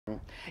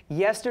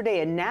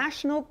Yesterday, a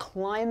national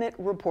climate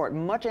report,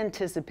 much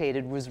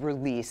anticipated, was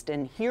released.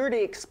 And here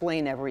to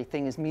explain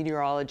everything is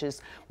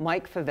meteorologist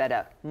Mike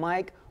Favetta.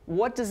 Mike,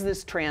 what does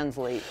this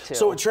translate to?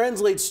 So it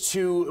translates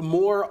to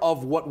more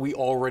of what we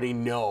already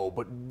know,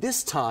 but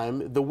this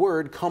time the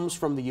word comes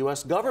from the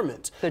U.S.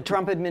 government. The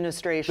Trump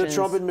administration. The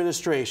Trump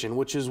administration,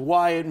 which is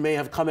why it may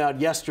have come out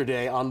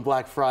yesterday on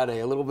Black Friday,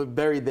 a little bit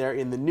buried there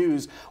in the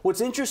news.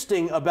 What's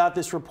interesting about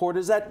this report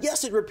is that,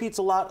 yes, it repeats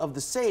a lot of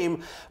the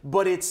same,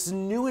 but it's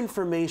new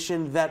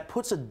information that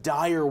puts a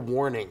dire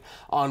warning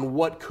on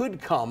what could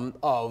come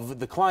of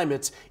the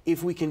climate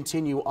if we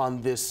continue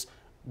on this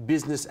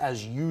business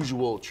as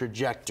usual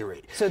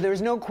trajectory. So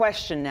there's no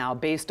question now,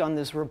 based on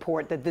this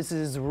report, that this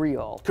is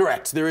real.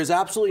 Correct. There is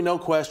absolutely no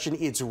question.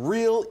 It's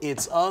real,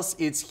 it's us,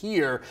 it's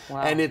here,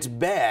 and it's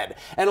bad.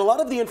 And a lot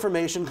of the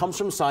information comes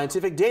from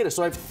scientific data.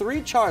 So I have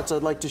three charts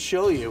I'd like to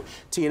show you.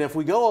 Tina, if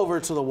we go over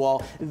to the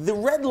wall, the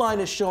red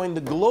line is showing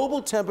the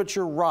global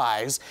temperature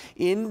rise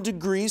in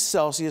degrees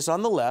Celsius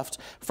on the left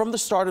from the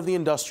start of the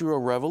Industrial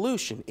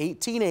Revolution,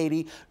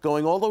 1880,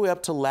 going all the way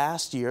up to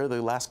last year,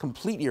 the last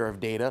complete year of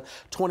data,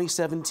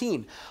 2017.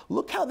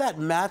 Look how that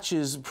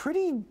matches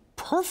pretty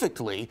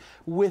perfectly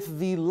with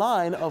the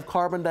line of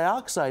carbon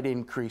dioxide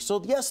increase.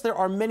 So yes, there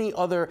are many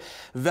other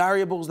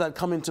variables that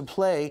come into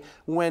play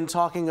when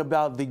talking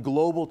about the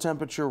global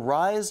temperature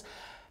rise.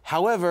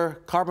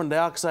 However, carbon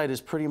dioxide is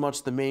pretty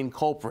much the main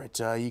culprit.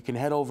 You can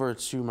head over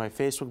to my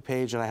Facebook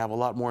page and I have a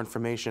lot more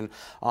information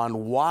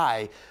on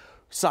why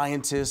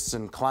scientists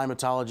and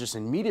climatologists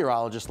and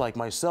meteorologists like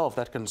myself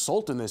that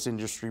consult in this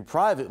industry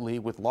privately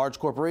with large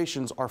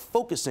corporations are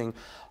focusing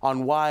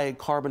on why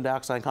carbon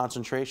dioxide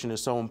concentration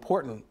is so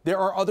important. There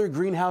are other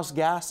greenhouse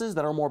gases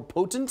that are more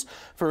potent.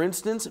 For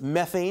instance,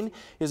 methane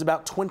is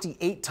about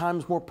 28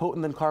 times more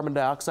potent than carbon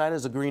dioxide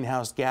as a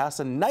greenhouse gas,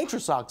 and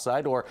nitrous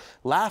oxide, or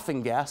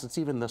laughing gas, it's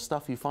even the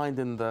stuff you find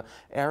in the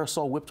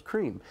aerosol whipped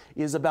cream,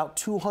 is about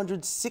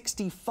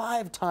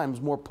 265 times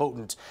more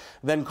potent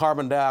than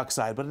carbon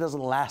dioxide, but it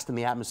doesn't last in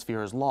the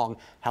atmosphere as long.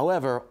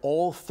 However,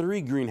 all three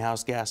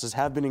greenhouse gases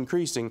have been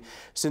increasing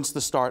since the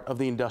start of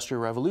the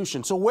Industrial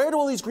Revolution. So where do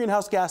all these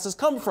greenhouse gases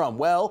come from?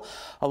 Well,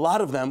 a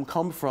lot of them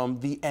come from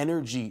the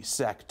energy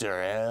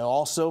sector,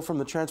 also from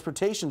the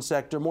transportation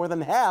sector, more than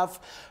half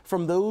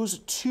from those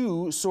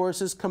two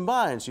sources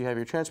combined. So you have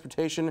your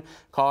transportation,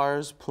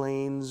 cars,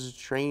 planes,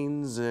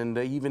 trains, and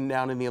even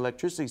down in the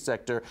electricity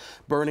sector,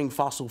 burning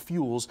fossil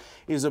fuels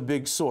is a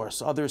big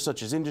source. Others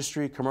such as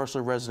industry,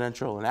 commercial,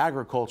 residential, and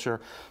agriculture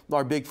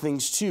are big things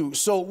too.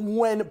 So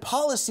when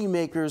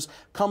policymakers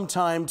come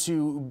time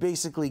to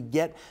basically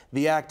get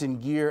the act in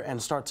gear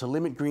and start to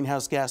limit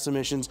greenhouse gas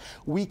emissions,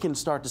 we can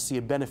start to see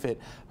a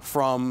benefit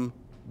from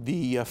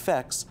the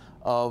effects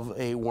of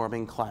a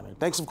warming climate.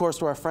 Thanks, of course,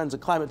 to our friends at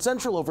Climate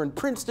Central over in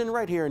Princeton,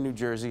 right here in New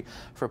Jersey,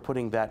 for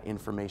putting that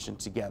information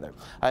together.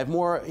 I have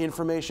more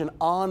information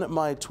on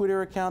my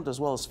Twitter account as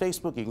well as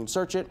Facebook. You can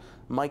search it.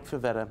 Mike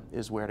Favetta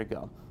is where to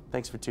go.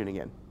 Thanks for tuning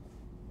in.